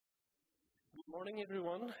Morning,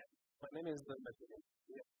 everyone. My name is Mathieu.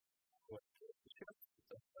 Today,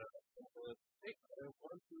 I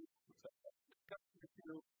want to discuss with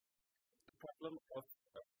you the problem of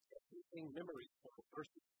using memory for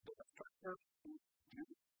versus data structure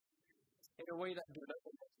in a way that does not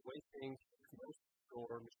wasting most of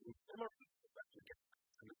your machine memory that you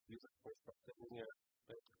can use it for something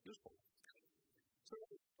useful. So,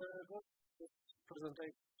 this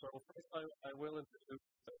presentation. So first, I will introduce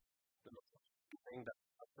the thing that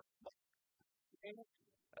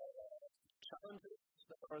challenges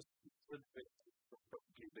that are associated with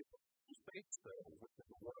perfectly Userspace, which is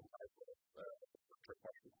one type of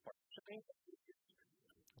structure partitioning.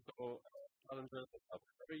 So challenges of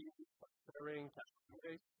sharing, caching,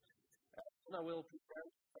 and I will present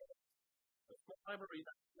a small library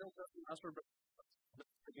that builds up the master but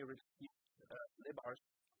you receive libars.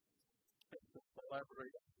 It's a small library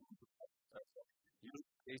that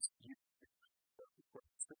Userspace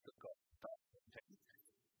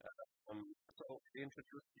so we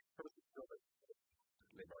introduced the first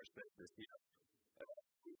libars this year. I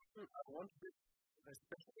want to,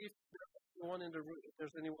 especially if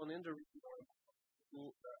there's anyone in the room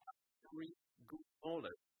who has very good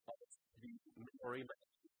knowledge of the memory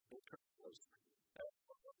management principles. I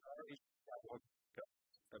want to discuss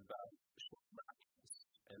about short matches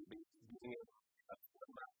and being able to have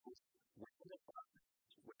matches within the process,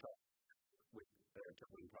 which are with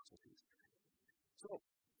turbine processes. So,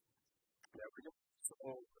 there we go.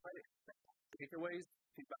 So, takeaways,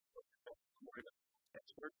 feedback from more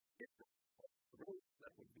expert,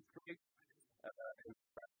 that would be great, and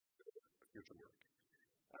future work.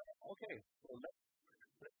 Okay, so let's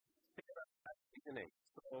pick it up at the beginning.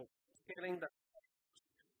 So, scaling that.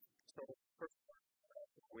 So, first,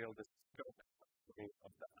 we'll discuss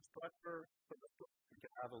of that structure. So, you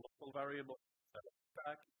can have a local variable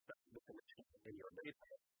stack, definition in your data,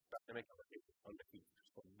 dynamic allocation on the key.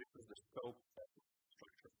 So this is the scope of the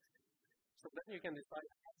structure. So then you can decide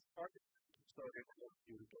how to start it. So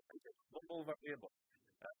you can take a global variable.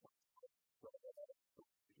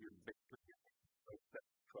 You basically set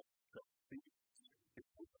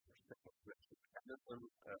mechanism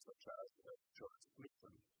such as choice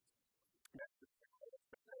solution.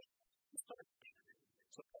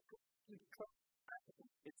 So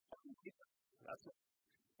it's on data. That's it.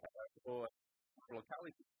 So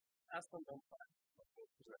locality as on one side,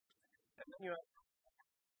 and then you have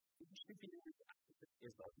CPU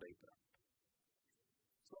is not data.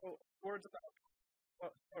 So words about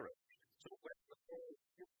storage. So when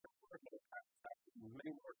you have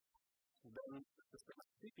many words, then the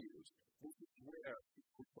CPUs, this is where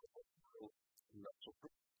people will not so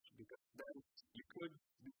good, because then you could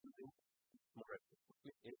be using more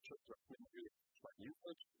effectively in terms of memory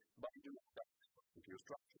usage by doing that CPU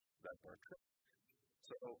structures that are true.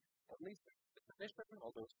 So, on this definition,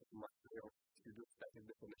 although some material to do static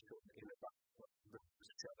definition in a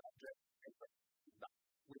shared object, that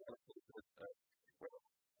we allocate with for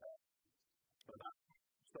that.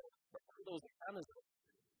 So, what are those mechanisms?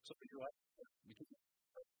 So, you have because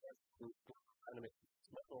dynamic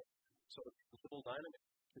model. So, the full dynamic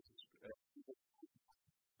does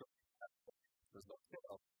not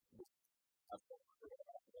fail.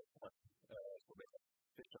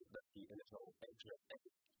 So, that the initial edge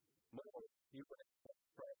model you would expect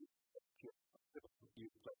from you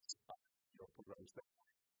place your programs there.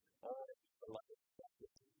 Or the light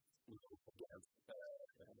against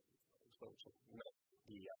so not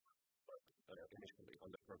the initially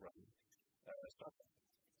on the program startup.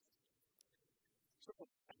 So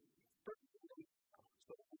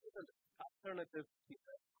alternative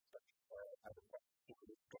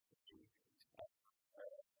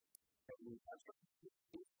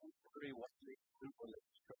very widely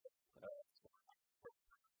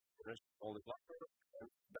all the blocker and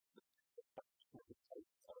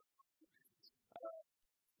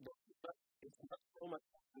it's not so much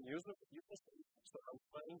user so I'm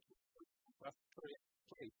trying to very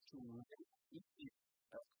place to make it easy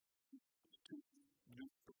to do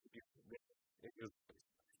in Userspace.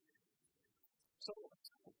 So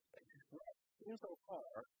so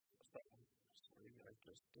far sorry I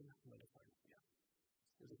just modified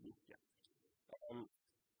is it me? Yeah.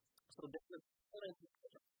 So that's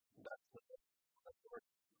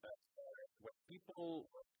when people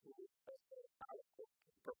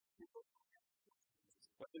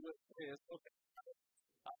what they will say is, okay,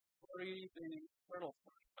 query the kernel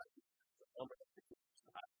file,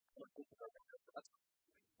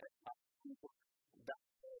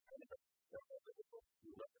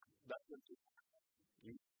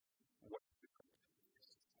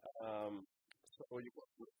 so you want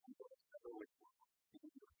to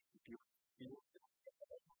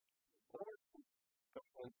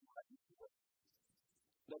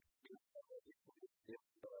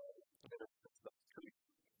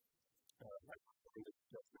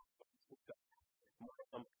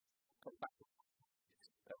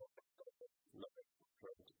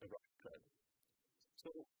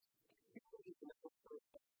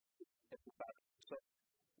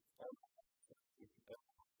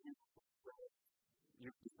you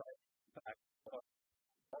decide back on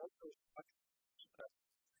all those structures.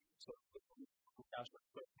 So the cache, but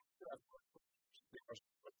you have they are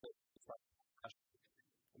structured inside the cache.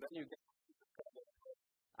 And then you get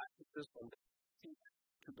access on the team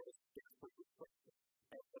to those different structures.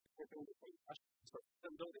 And working with the cache. So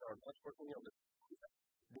even though they are not working on the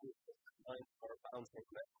lines are bouncing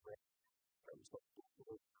memory. So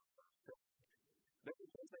then you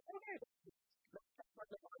can say, okay, let's check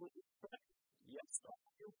the line is correct. Yes,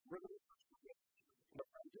 you really but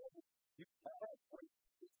you have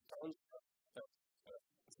tons of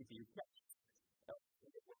CPU cache.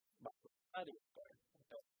 But adding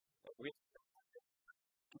when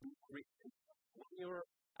you're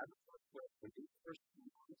at the first web, when you first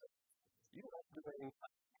you are doing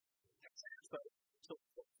so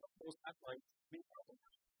those pipelines being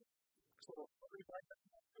so every time that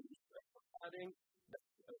you're adding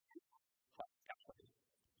hot cache.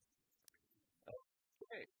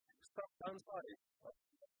 Okay, stop downside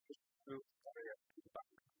to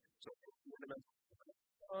so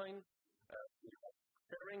line you are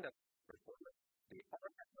pairing that the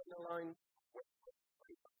other line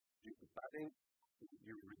you adding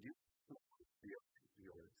you reduce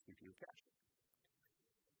your CPU cache.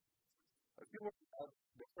 A few words about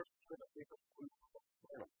the first one that we have to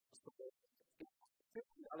so it's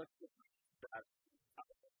allocation that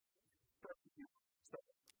so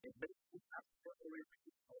it basically has memory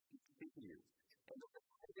of each CPU. And the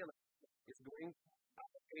idea is going to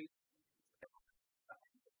allocate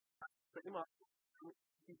pretty much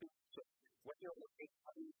CPU. So when you allocate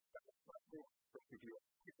CPU,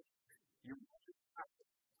 you have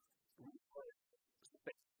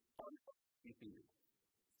space on CPU.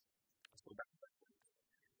 So that's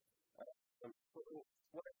so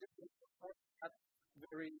what I did was that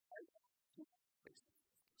very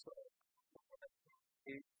so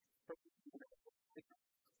a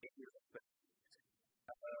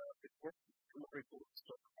it works very cool.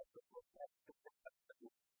 So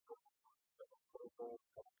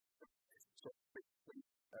basically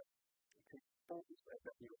compose and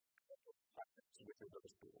then you within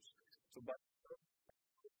those tools. So but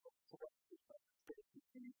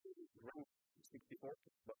run 64,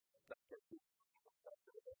 but that can be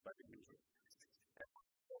by the user. And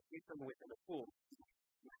keep them within the pool.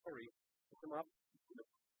 Memory, put them up to the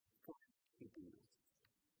CPU.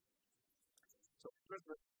 So here's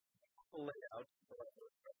the layout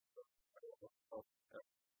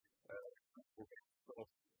so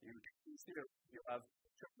you can see here you have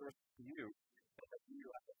your first view, and then you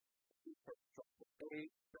have structure A,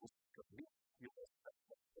 structure B, you have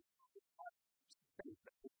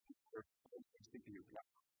CPU,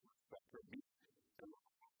 structure B, and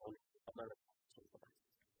another so far.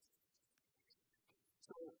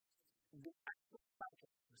 So the access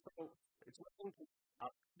pattern. So it's nothing to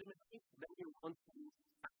ultimately then you want to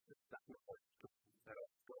access that network to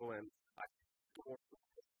go and access store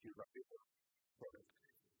you right there.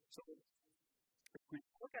 So if we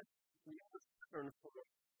look at the pattern for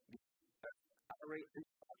the array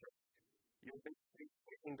pattern, you're basically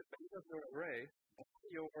taking the base of your array and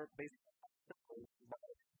you're basically by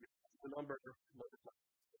the number multiplied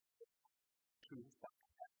to 5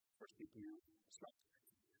 for CPU slot.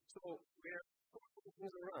 So we're moving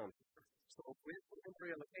things around. So with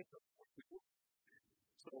memory allocation,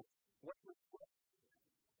 so what we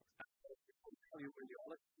tell you when you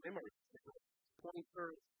allocate memory,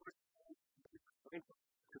 pointer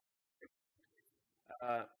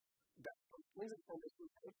that contains information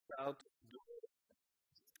about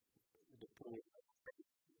the point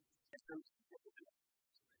systems,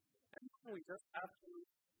 and then we just have to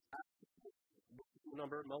add the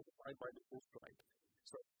number multiplied by the full stride.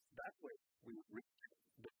 So that way we reach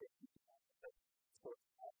the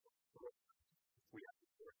we have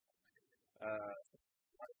to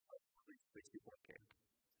 64K.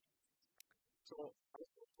 So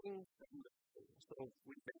so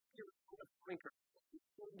we can hear a pointer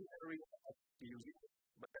in the area of the user,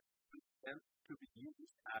 but that is meant to be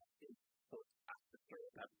used as input after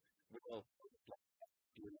that will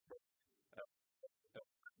do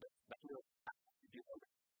that will do on the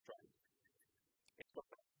stride. It's not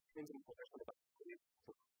information about the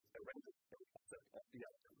range of the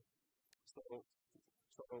outcome. So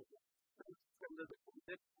from the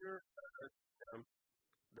picture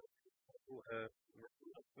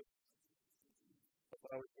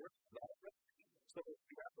how it works. So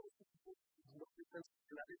we have those different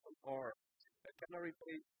scenarios or canary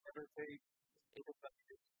page,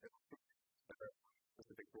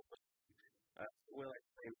 specific purpose. Will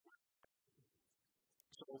explain.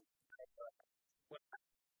 So what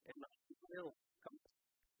and will come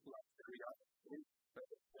like the reality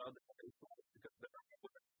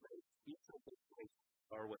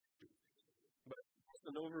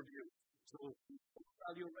overview. So the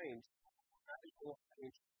value range, actual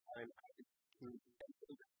range time to enter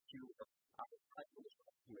the queue outside of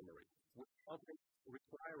the memory without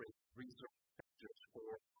requiring reserve pages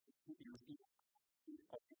for CPU's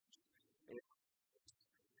objects.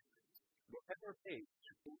 Whatever page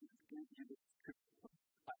is used to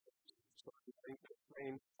so you think the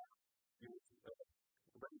same use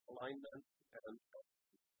range alignment and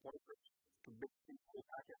pointers to basically go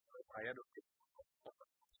back and verify either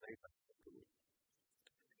data.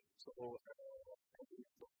 So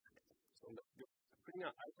let's go putting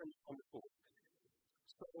an item on the tool.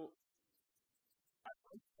 So I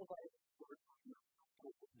want to provide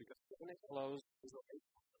because it allows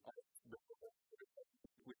isolation of the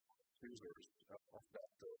users of that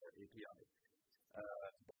API.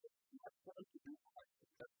 What I want to do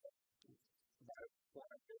by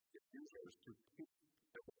requiring users to keep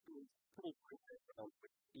the full around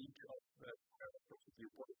with each of the CPU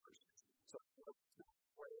pointers. So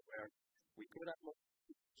where we could have more,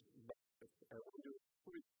 but when you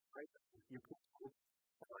put it right, you could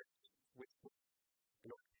find which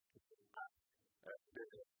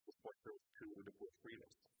the pointer to the push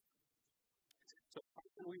freelist. So how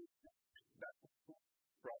can we that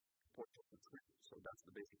from pointer to tree? So that's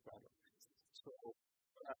the basic problem. So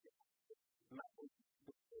mapping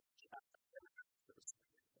the page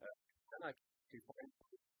then I can define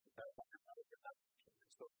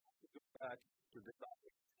so go back to this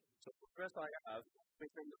object. So first I have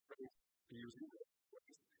within the phrase using the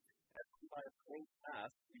phrase, and by applying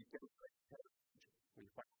task we can we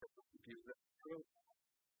find the use the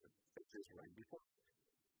fixes right before.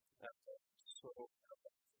 So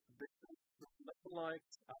this is like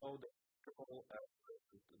how the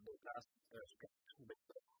task structure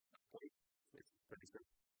based on point is pretty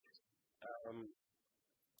simple.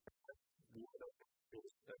 The other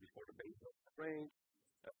is before the base of the range.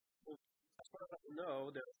 As far as I know,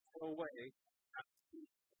 there's no way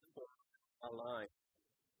for a line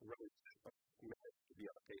range of command to be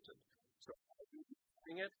allocated. So by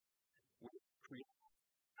using it, we create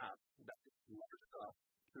an app that is large enough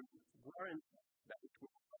to guarantee that it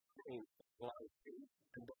will contain line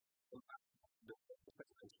and the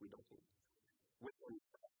segments we don't need within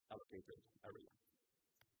allocated area.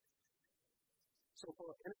 So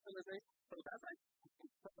for initialization, so that's actually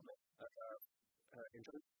a problem in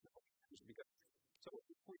terms of because so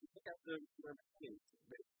if we look at the machines,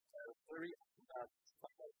 they are very that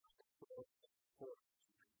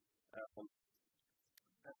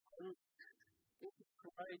and if you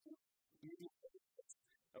try to use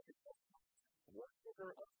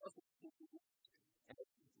whatever of and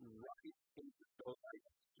write into those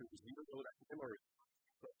items to zero that memory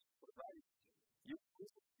right, you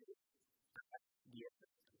the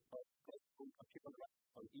effect of computer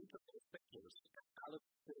on each of those sectors and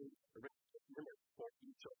allocate the memory for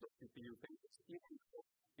each of the CPU phases. Even though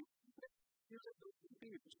using those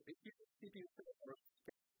CPUs, if you CPU servers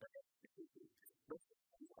those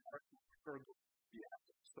are never going to be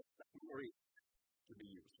active. So that memory to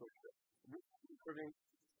be used. So reserving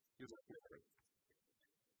user memory.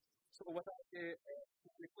 So what I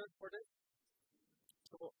request for this?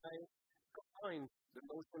 So I combine the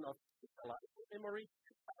notion of allocated memory.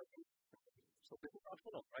 So this is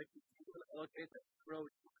optional, right? You can allocate a zero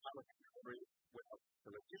to allocated memory without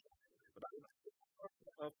allocation. But I like the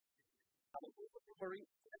concept of allocated memory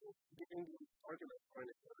and giving the argument for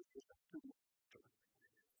an allocation to the user.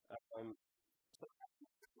 So I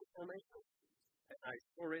use this information and I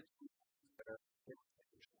store it in the page.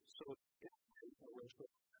 So this information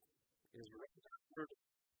is right after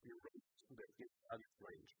the value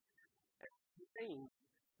range. And contains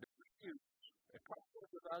the previous copy of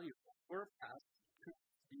the value were passed to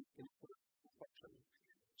the input function.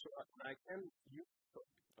 So I can use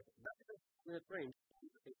that infinite range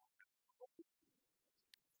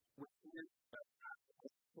within the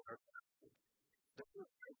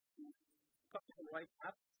copy and write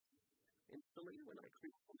app instantly when I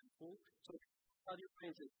create the tool. So the value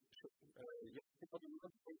range is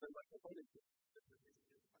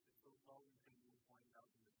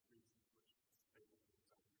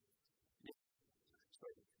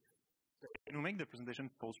Can we make the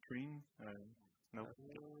presentation full screen? No.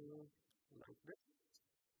 Like this?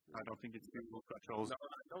 I don't think it's full controls. No,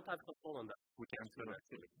 I don't have control on that. We can't.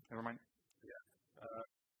 Never mind. Yeah.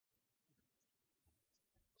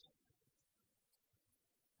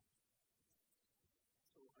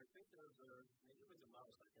 So I think there's maybe with the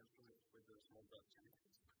mouse I can do it with the small dots.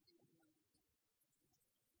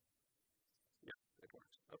 Yeah, it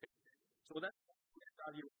works. Okay. So that's the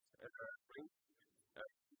value range.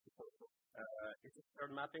 It's a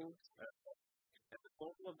third mapping. And the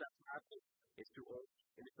goal of that mapping is to only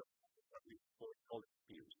initial values for all the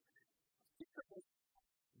CPUs.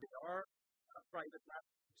 They are private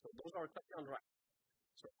mapping, so those are touch-on write.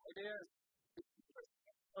 So the idea is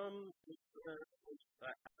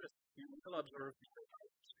address you will observe the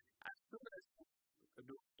values. As soon as you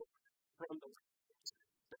do from the values,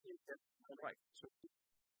 then you get on write. So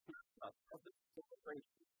of the range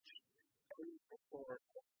for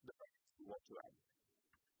the values you want to add.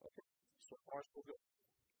 Okay, so far so good.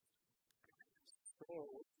 So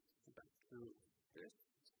back to this.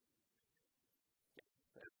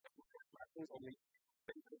 Mapping only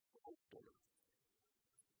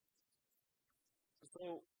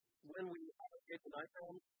so when we allocate an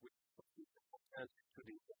item, we put the content to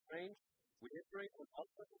the range, we iterate on all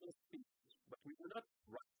possible speeds, but we do not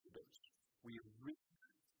write to those. We read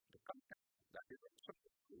the content that is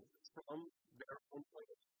observed from their own point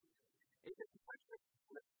of view. If it's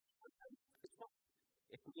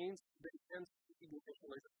it means they can see the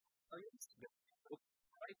initialization values that we look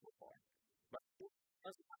right before. But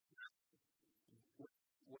as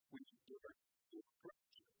what we do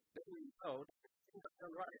then we know that things are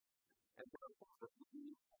done right. And therefore,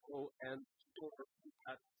 we go and store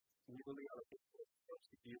that newly allocated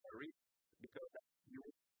CPU memory because you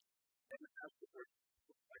then have to work.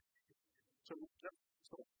 So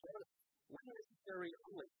when necessary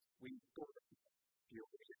only, we store the CPU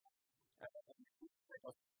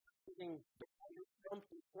putting the value from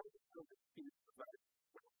the point of the CPU value.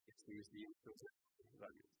 It's the input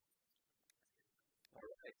value. All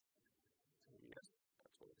right. Yes,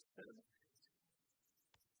 that's what it says.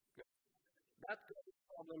 Good. That's the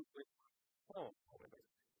problem with phone, however.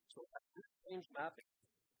 So at this range mapping,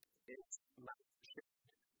 it's map shift.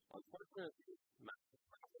 Unfortunately, map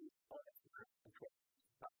mapping is part of the control.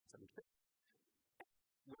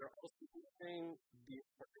 We're also using the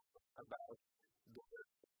information about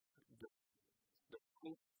the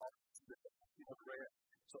thing of the array.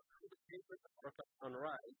 So the papers that work on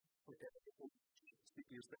right,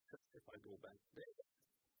 CPU sections, if I go back there.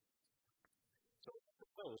 So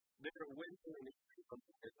suppose they're waiting on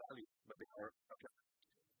the value, but they are okay.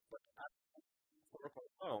 But at Oracle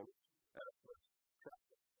phone,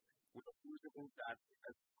 we're using that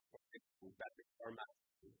as that format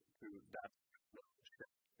to that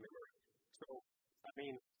memory. So, I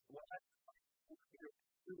mean, the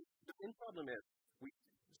main problem is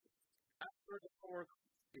after the fork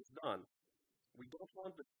is done, we don't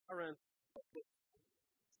want the current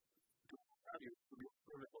value to be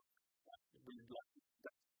observable. We'd like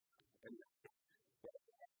that. And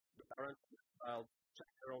the parent will check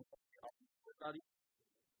their own value.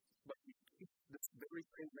 But we keep this very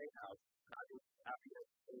same layout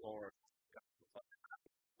or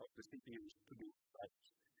of the CPUs to be values.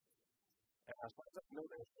 And as far as I know,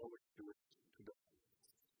 there's no way to do it to them.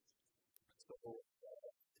 So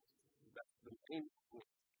that's the main thing.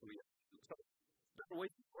 So there's a way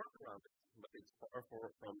to work around it, but it's far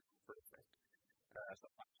from perfect. So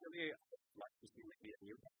actually, I'd like to see maybe a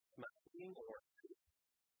new mapping or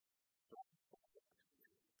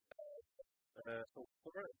so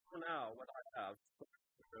for now, what I have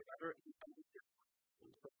rather intermediate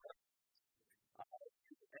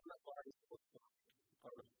analyze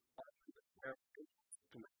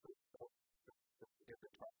to make get the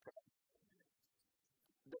top problem.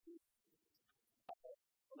 Then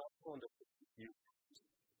on the CPU.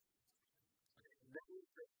 Then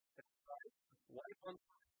wipe on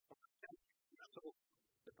so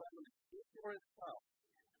the problem is for itself.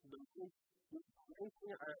 The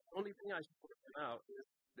only thing I support for now is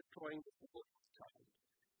deploying the single child.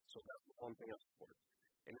 So that's the one thing I support.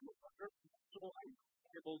 And in the other, so I'm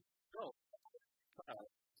able to go child,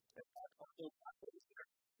 and that also happens there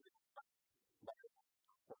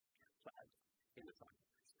in the time.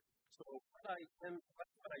 So what I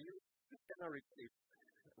use to generate is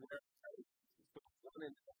where I put one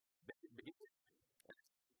in the beginning and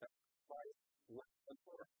that's why 1 and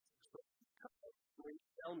 4. So when you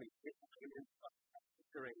tell me if I can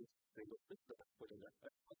integrate single system within that,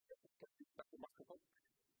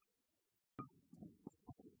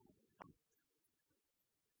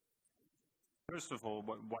 First of all,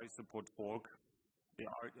 why support fork?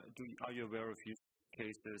 Are you aware of use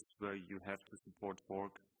cases where you have to support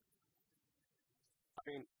fork? I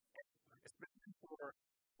mean, especially for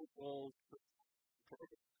people, there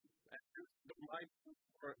might be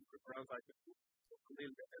for around like a little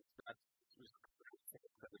bit that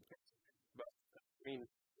but I mean,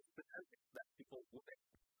 it's potential that people would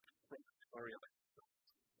from the story of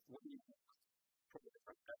when you from the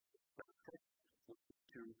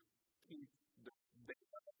to keep the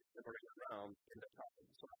data memory around in the time.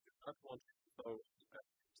 So I do not want those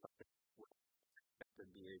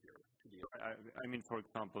I mean, for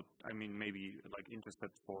example, maybe like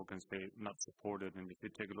intercept fork and say not supported, and if you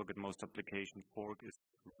take a look at most applications, fork is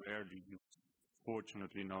rarely used,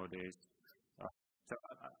 fortunately, nowadays. So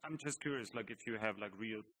I'm just curious, like if you have like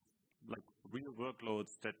real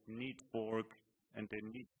workloads that need fork and they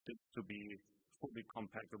need it to be fully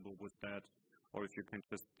compatible with that, or if you can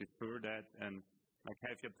just defer that and like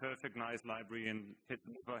have your perfect nice library and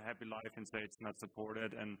live a happy life and say it's not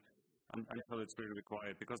supported and until it's really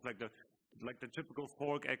required. Because like the typical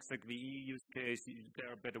fork exec VE use case,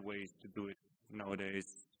 there are better ways to do it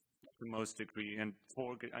nowadays to the most degree. And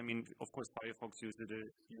fork, I mean, of course Firefox uses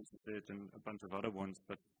it and a bunch of other ones,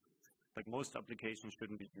 but like most applications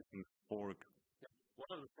shouldn't be using fork. Yeah.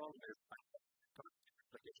 One of the problems is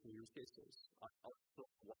application use cases. I also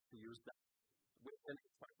want to use that within a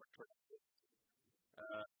Firefox traffic.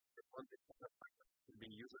 One thing to be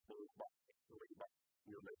usable by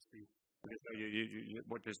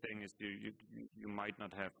what you're saying is you might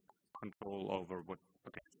not have control over what.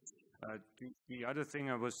 Okay. The other thing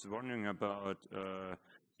I was wondering about,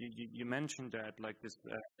 you mentioned that like this,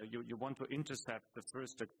 you want to intercept the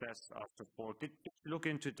first success after fork. Did you look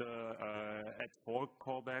into the at fork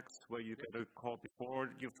callbacks where you get a call before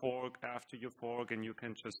you fork, after you fork, and you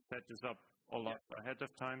can just set this up a lot ahead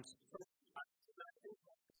of time?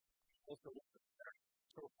 Also,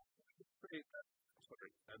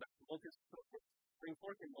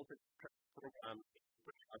 multi-fork and multi-thread program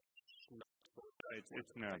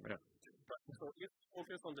it's not. Yeah. So if you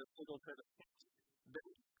focus on the single thread, then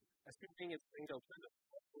assuming it's single thread,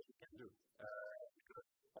 what you can do. Because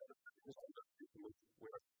all the things on the system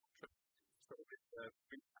were so with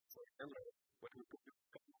for example, when you put this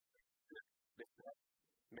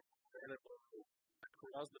make available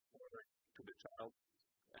across the fork to the child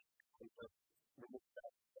and remove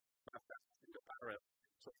that in the parallel.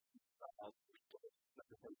 So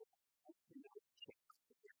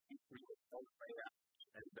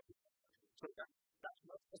that's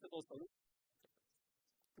not possible solution.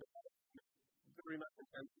 Very much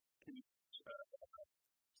intensive to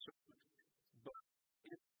but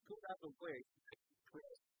it could have a way to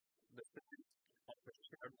express the physics of the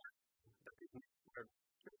shared that is shared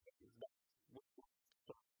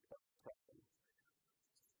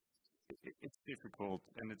it's difficult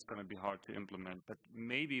and it's going to be hard to implement, but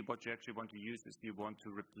maybe what you actually want to use is you want to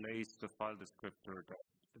replace the file descriptor that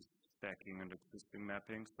is stacking and existing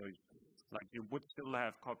mapping. So like you would still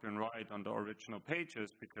have copy and write on the original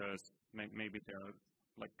pages because maybe they're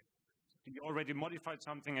like you already modified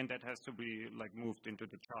something and that has to be like moved into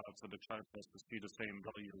the child, so the child has to see the same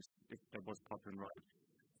values if there was copy and write.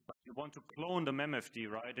 But you want to clone the memfd,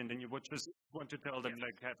 right? And then you would just want to tell them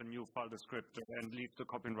like have a new file descriptor and leave the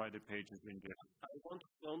copyrighted pages in there. I want to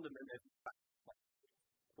clone the memfd.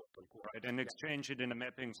 Right, and exchange it in the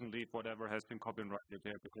mappings and leave whatever has been copyrighted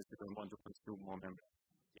there because you don't want to consume more memory.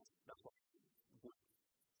 Yes, that's what.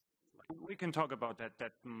 We can talk about that.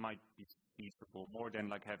 That might be feasible more than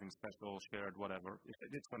like having special shared whatever.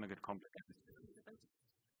 It's going to get complicated.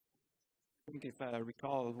 I think if I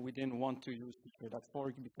recall, we didn't want to use that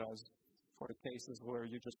fork because for the cases where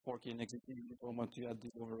you just fork in execute, you don't want to add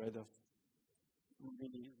the overhead of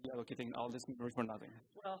really reallocating all this memory for nothing.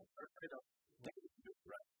 Well,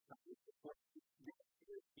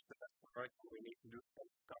 we need to do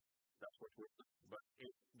stuff. That's what we're doing. But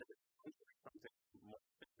if there is something more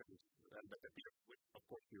different than the appear, we of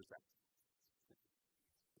course use that.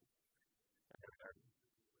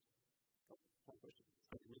 One question.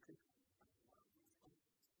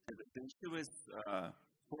 The issue with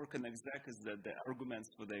fork and exec is that the arguments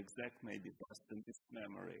for the exec may be passed in this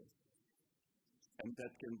memory. And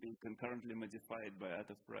that can be concurrently modified by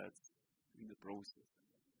other threads in the process.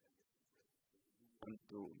 And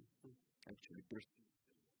to actually pursue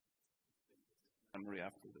memory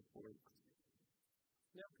after the fork.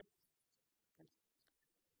 Yeah, okay.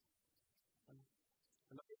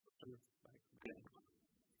 Another question.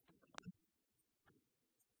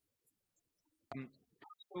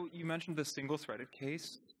 So you mentioned the single-threaded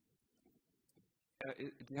case.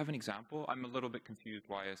 Do you have an example? I'm a little bit confused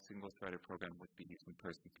why a single-threaded program would be using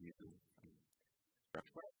per CPU.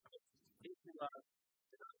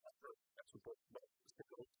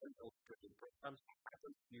 Programs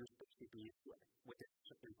happen to use the CPU within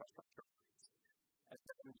the infrastructure. And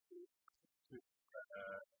then to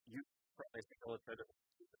use a single thread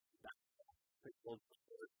that people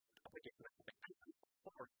application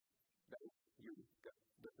or then you get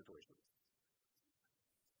the situation.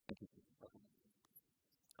 Thank you.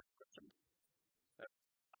 Questions? I'm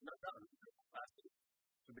not done. Asking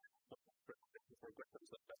to be for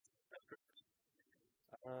questions. That's great.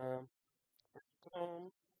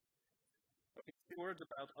 words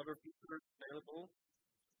about other features available.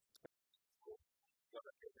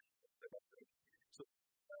 So,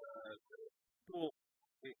 tool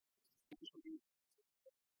usually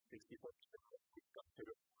 64%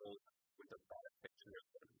 consider with a bad picture,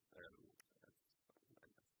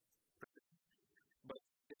 but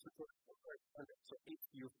it's a sort of very standard. So if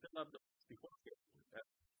you fill up the 64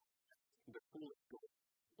 the tool is going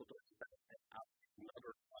to expand out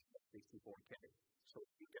another 64K. So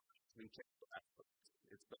you can actually check the aspect.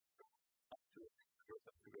 It's the up to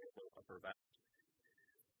the upper value.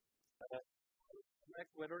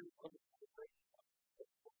 Next, whether you want to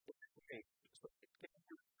so it can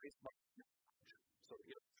be replaced by so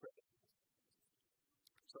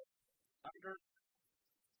so either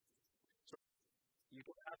so you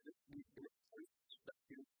can have this that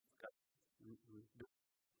you can do to the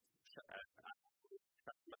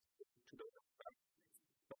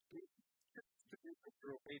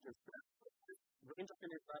your agents range of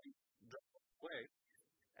any value away,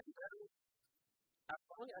 and then as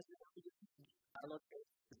long as you allocate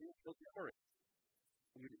the memory,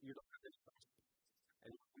 you don't have this cost,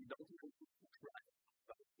 and you don't even track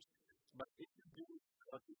values. But if you do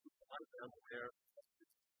one them where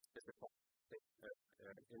it's a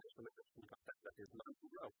instrumentation content that is not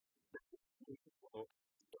zero, then you need to follow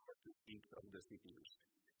to each of the CPUs.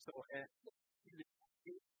 So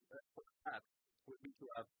for that would be to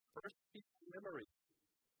have first CPU memory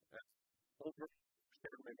over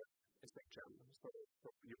shared memory section. So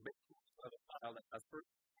you basically have a file that has first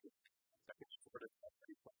second for the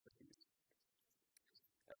processes.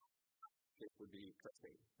 It would be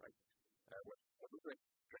interesting, right? What is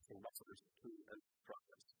interesting buffers to and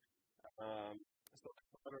process. So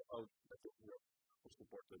another of the things that are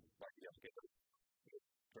supported by the applicator in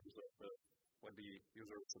terms of what the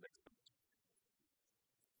user should expect.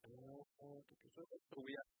 So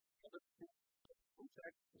we have other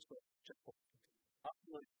check, so checkpoint.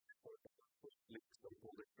 After links and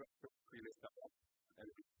pull the previous step up, and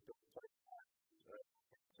we don't point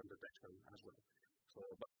some detection as well. So,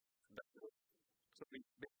 but that's it. So we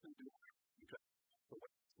basically do so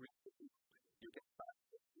what you can find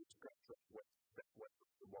the structure of what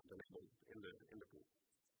you want to enable in the pool.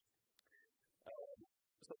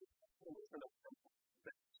 So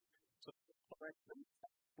correct them.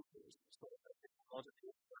 So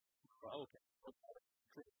technology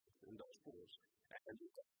okay in those pools, and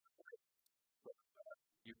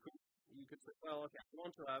you could say, well, okay, I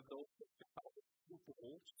want to have those two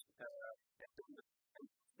pools, and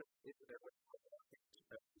then if there was it's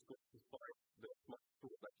going to find the smart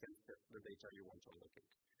tool that can fit the data you want to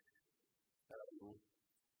allocate.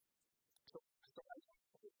 So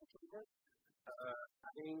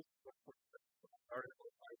I think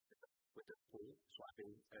article with the tool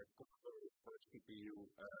swapping for CPU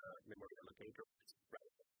memory allocator,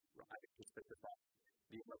 right, to specify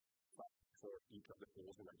the amount for each of the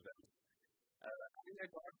pools in advance. I think I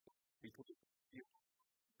got between you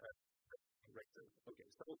okay,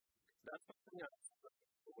 so that's something else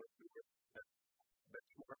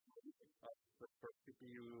benchmark for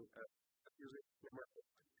CPU using memory.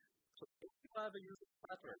 So if you have a user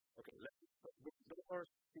pattern, okay, let's those are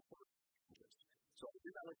 64 changes. So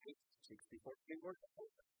this allocates 64 keywords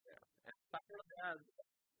there. And pattern has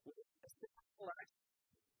a simple action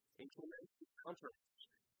implement counter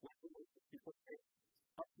with 64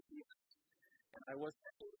 up to the end. And I was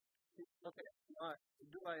thinking, okay,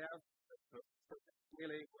 do I have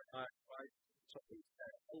really when I write something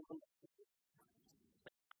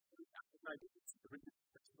I do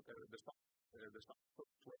the stock for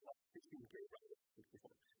 16K rather than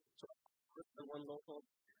 64. So the one local,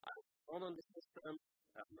 I run on the system,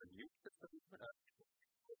 a new system,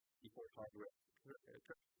 before hardware,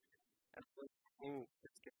 and when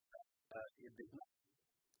it did not.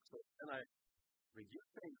 So then I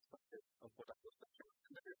reduced the instruction of what I was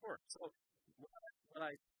doing before. So what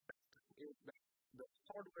I expect is that the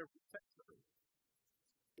hardware protector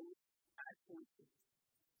is actually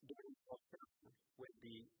doing comparison with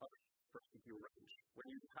the other CPU range.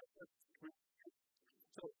 When you have that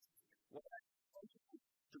so what I want to do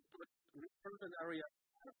to put reserve an area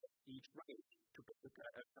of each range to put the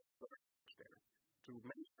range there to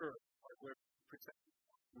make sure hardware protector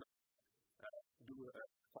do a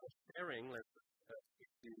file sharing with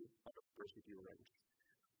the other CPU range.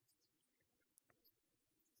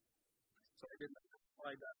 So I did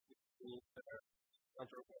apply that to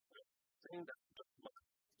counter saying that just my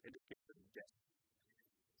indicated guess.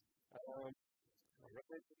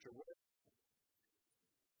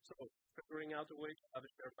 So figuring out a way to have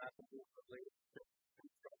a shared pattern related to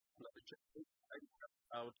another check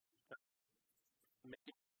about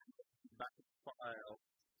making back file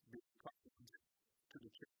being copied to the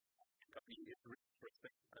chip. Copy is really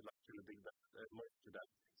interesting. I'd like to dig that more into that.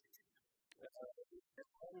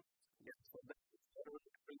 Yes, so that's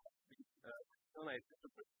when I did the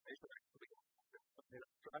presentation actually in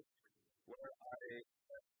abstract, where I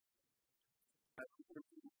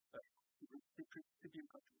CPU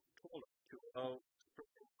controller to allow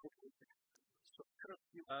so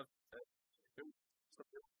currently you have so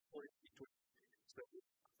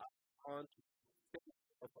I want to get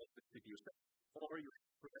off of the CPU set, or you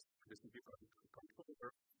press the CPU controller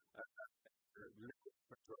liquid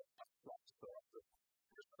control so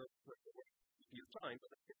CPU time, but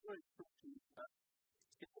it's very important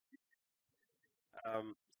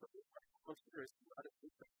so my controller is not a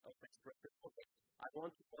different of expressive object. I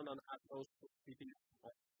want to run on those CPU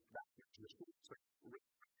on that machine. So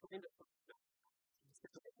kind of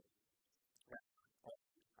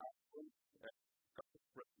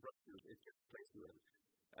it gets placed in.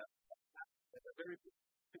 A very big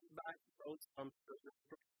feedback about some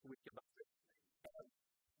week about it.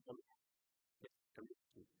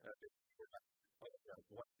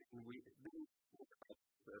 What can we do about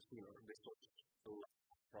resources to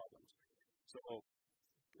problems? So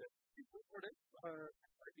before this,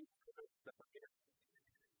 I think that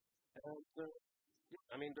and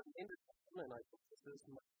I mean the main discussion, and I think this is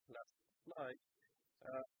my last slide.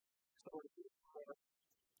 So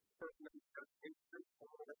permanent application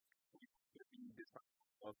be design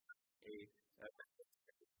of a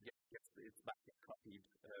gets its backend copied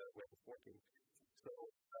when it's working. So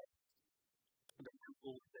the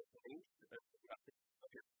rule that changed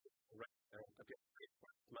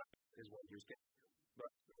is one use case, but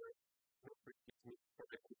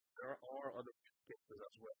there are other use cases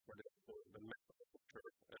as well for the method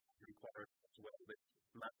required as well. The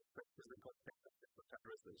map physical context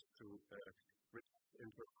addresses to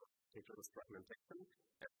into particular fragmentation,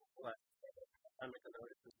 and dynamic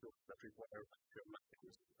analysis tools that require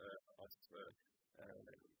mappings of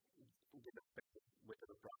given within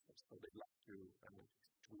the process. So they'd like to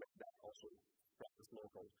make that also process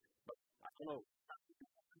local. But I don't know.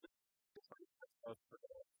 Of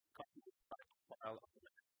copy file of the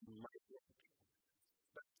might work.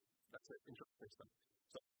 That's an interesting stuff.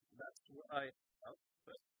 So that's what I have.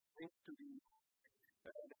 But I think to be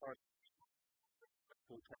part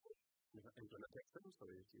full-time implementation, so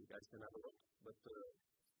if you guys can have a look. But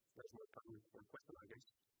there's no time for a question, I guess.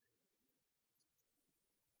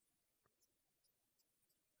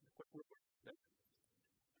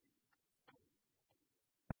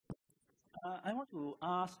 I want to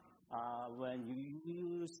ask, when you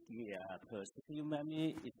use the per CPU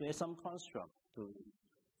memory, is there some construct to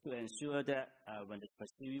ensure that when the per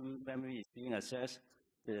CPU memory is being accessed,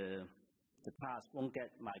 the task won't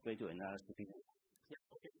get migrated to another CPU? Yeah,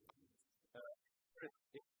 okay.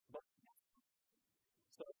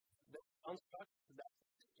 So the construct that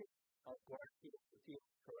of guarantee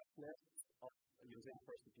correctness of using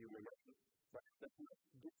per CPU memory, but that's not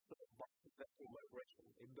just the migration.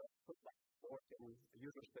 It does put support in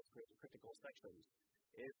user-space critical sections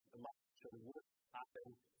if a migration would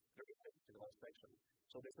happen during a critical section.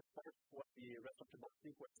 So this is part of what the rest of the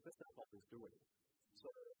sequence system is doing. So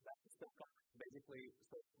that system basically,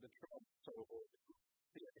 so the trunk, so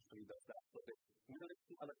it actually does that. So the merely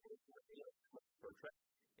allocates per thread.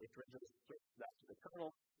 It registers that to the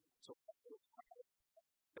kernel. So the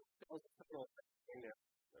kernel in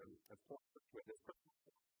a port with this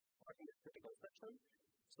critical section.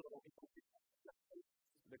 So it will be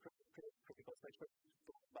the critical section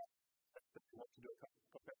but you want to do a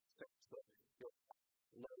compare step. So you'll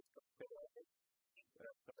load compare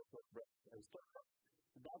and store.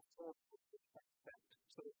 That's all step.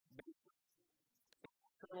 So basically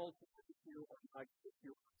kernel CPU or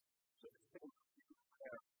CPU so the thing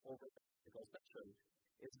over the critical section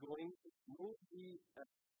is going to move the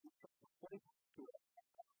point to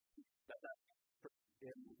that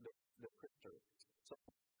in the printer. So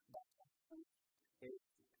that is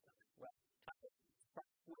well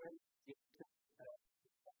when it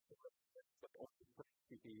but also for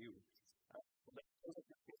CPU. Those are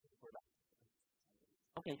the cases for that.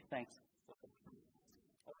 Okay, thanks.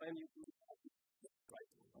 And you can right.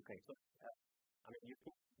 Okay. So I mean you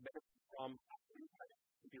can benefit from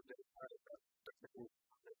compute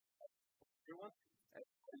everyone and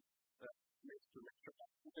makes to make sure that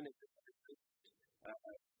even if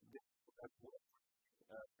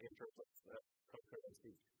in terms of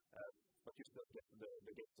concurrency, but you still get the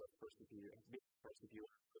gains of per CPU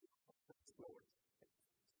slower.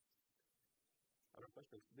 Other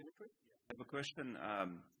questions? Dimitri? I have a question.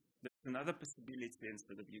 There's another possibility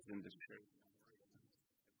instead of using the share.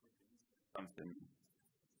 something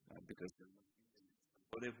because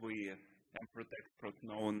what if we protect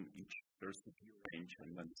prognone each other's CPU range,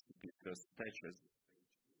 and when the CPU just touches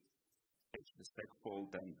the stack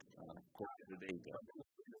fault and copy the data?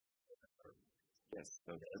 Yes,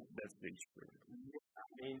 so that's the issue. I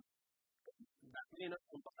mean, that may not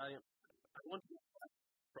combine. I want to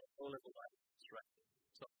prognone level license, right?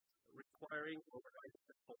 So requiring overriding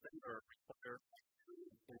the vendor require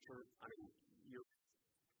you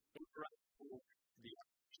interact with the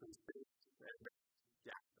application space, and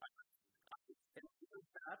and even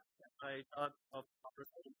that, I thought of other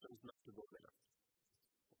solutions not to go there.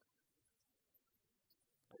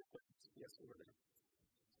 Yes, over there.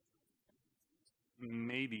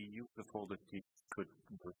 Maybe user folder could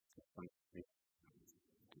work.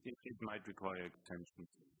 It might require extensions.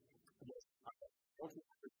 Yes, I don't know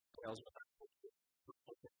the details, but I hope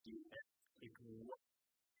it will work.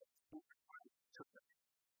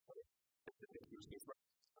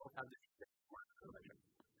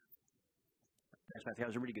 Thanks, Matthew. That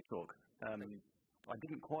was a really good talk. I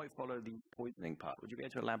didn't quite follow the poisoning part. Would you be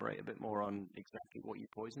able to elaborate a bit more on exactly what you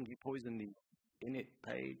poisoned? Do you poison the init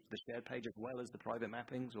page, the shared page, as well as the private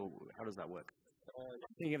mappings, or how does that work? I'm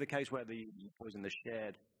thinking of the case where you poison the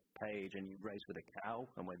shared page and you race with a cow,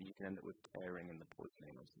 and whether you can end up with tearing and the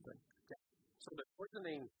poisoning or something. Yeah. So the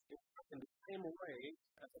poisoning is in the same way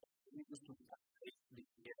as we used to package the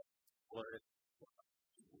alert.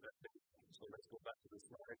 So let's go back to the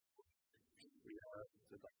slide. We have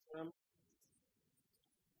the diagram.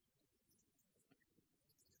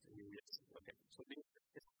 Yes. Okay.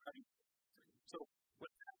 So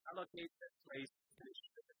when I allocate that place,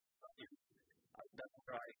 that's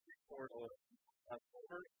where I record all that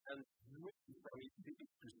over and look from it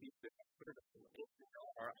to see the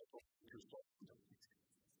or I don't to stop.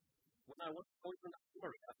 When I want to poison a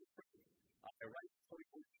memory, I write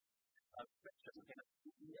poison section and I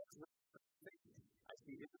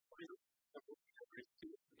see if it's poison,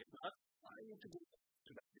 if not, I need to go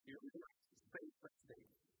to that video and save.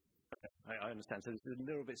 I understand. So it's a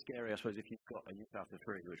little bit scary, I suppose, if you've got a use after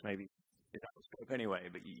 3, which maybe is out of scope anyway,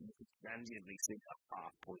 but you tangibly see a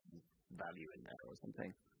half poison value in there or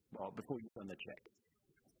something. Well, before you've done the check.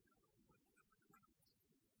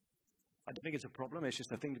 I don't think it's a problem. It's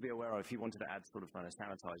just a thing to be aware of if you wanted to add sort of kind of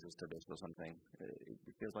sanitizers to this or something.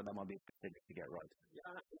 It feels like that might be a good thing to get right. Yeah.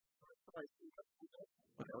 Okay,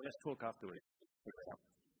 well, let's talk afterwards.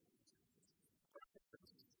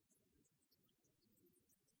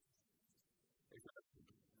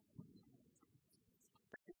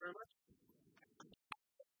 Thank you very much.